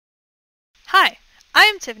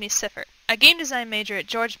Tiffany Siffert, a game design major at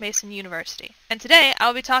George Mason University, and today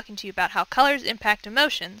I'll be talking to you about how colors impact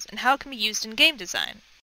emotions and how it can be used in game design.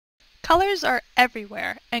 Colors are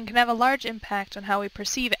everywhere and can have a large impact on how we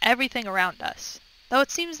perceive everything around us, though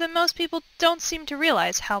it seems that most people don't seem to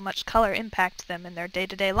realize how much color impacts them in their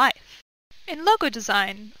day-to-day life. In logo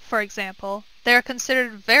design, for example, they are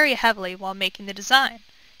considered very heavily while making the design,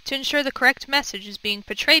 to ensure the correct message is being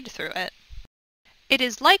portrayed through it. It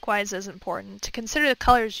is likewise as important to consider the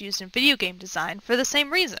colors used in video game design for the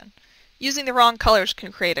same reason. Using the wrong colors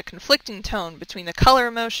can create a conflicting tone between the color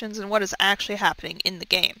emotions and what is actually happening in the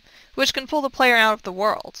game, which can pull the player out of the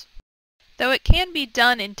world. Though it can be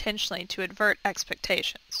done intentionally to avert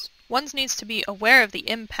expectations, one needs to be aware of the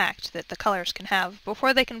impact that the colors can have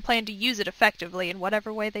before they can plan to use it effectively in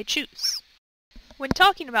whatever way they choose. When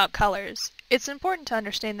talking about colors, it's important to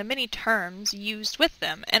understand the many terms used with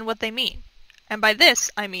them and what they mean. And by this,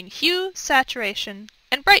 I mean hue, saturation,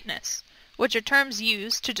 and brightness, which are terms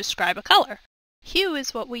used to describe a color. Hue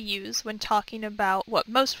is what we use when talking about what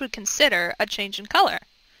most would consider a change in color.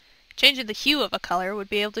 Changing the hue of a color would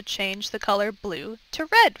be able to change the color blue to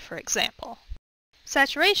red, for example.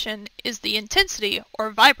 Saturation is the intensity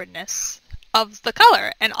or vibrantness of the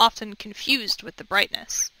color and often confused with the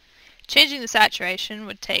brightness. Changing the saturation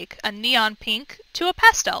would take a neon pink to a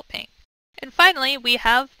pastel pink. And finally, we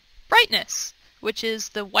have brightness, which is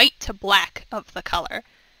the white to black of the color,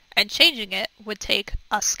 and changing it would take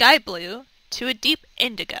a sky blue to a deep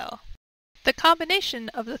indigo. The combination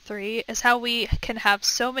of the three is how we can have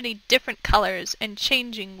so many different colors, and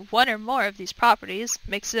changing one or more of these properties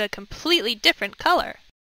makes it a completely different color.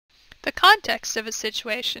 The context of a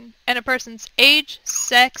situation and a person's age,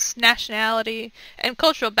 sex, nationality, and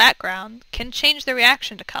cultural background can change their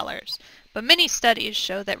reaction to colors, but many studies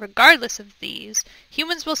show that regardless of these,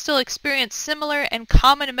 humans will still experience similar and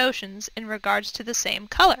common emotions in regards to the same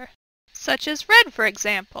color. Such as red, for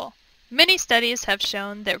example. Many studies have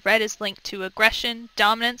shown that red is linked to aggression,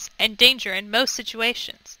 dominance, and danger in most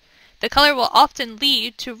situations. The color will often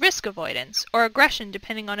lead to risk avoidance or aggression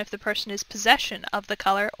depending on if the person is in possession of the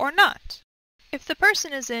color or not. If the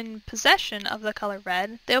person is in possession of the color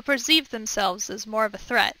red, they'll perceive themselves as more of a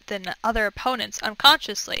threat than other opponents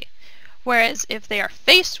unconsciously, whereas if they are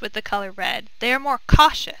faced with the color red, they are more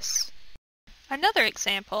cautious. Another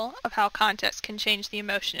example of how context can change the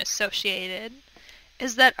emotion associated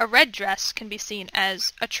is that a red dress can be seen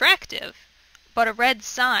as attractive, but a red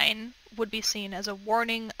sign would be seen as a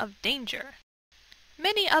warning of danger.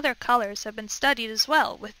 Many other colors have been studied as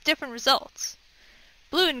well, with different results.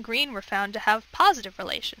 Blue and green were found to have positive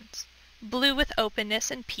relations, blue with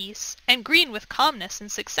openness and peace, and green with calmness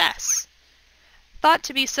and success, thought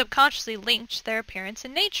to be subconsciously linked to their appearance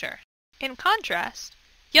in nature. In contrast,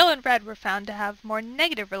 yellow and red were found to have more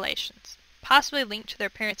negative relations, possibly linked to their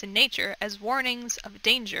appearance in nature as warnings of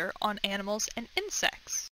danger on animals and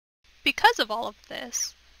insects. Because of all of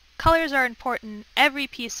this, colors are important in every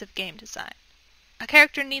piece of game design. A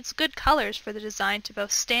character needs good colors for the design to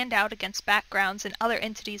both stand out against backgrounds and other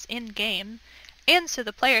entities in-game, and so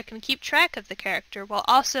the player can keep track of the character while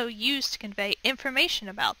also used to convey information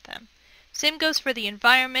about them. Same goes for the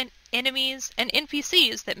environment, enemies, and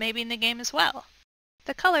NPCs that may be in the game as well.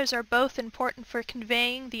 The colors are both important for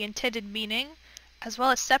conveying the intended meaning, as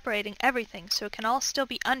well as separating everything so it can all still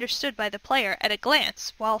be understood by the player at a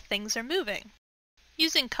glance while things are moving.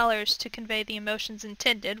 Using colors to convey the emotions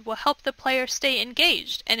intended will help the player stay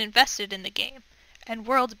engaged and invested in the game and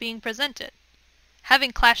world being presented.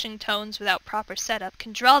 Having clashing tones without proper setup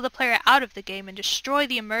can draw the player out of the game and destroy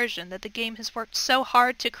the immersion that the game has worked so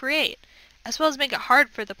hard to create, as well as make it hard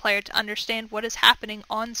for the player to understand what is happening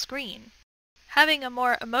on screen. Having a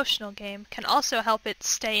more emotional game can also help it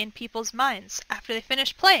stay in people's minds after they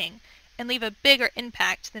finish playing and leave a bigger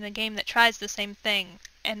impact than a game that tries the same thing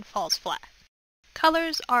and falls flat.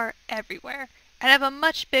 Colors are everywhere and have a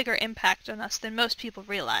much bigger impact on us than most people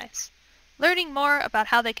realize. Learning more about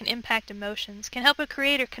how they can impact emotions can help a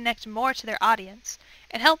creator connect more to their audience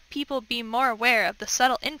and help people be more aware of the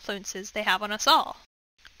subtle influences they have on us all.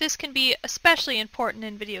 This can be especially important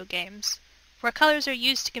in video games, where colors are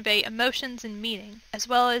used to convey emotions and meaning, as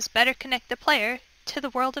well as better connect the player to the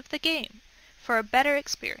world of the game for a better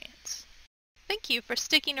experience. Thank you for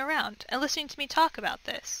sticking around and listening to me talk about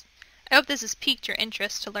this. I hope this has piqued your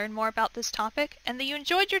interest to learn more about this topic and that you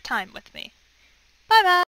enjoyed your time with me. Bye-bye!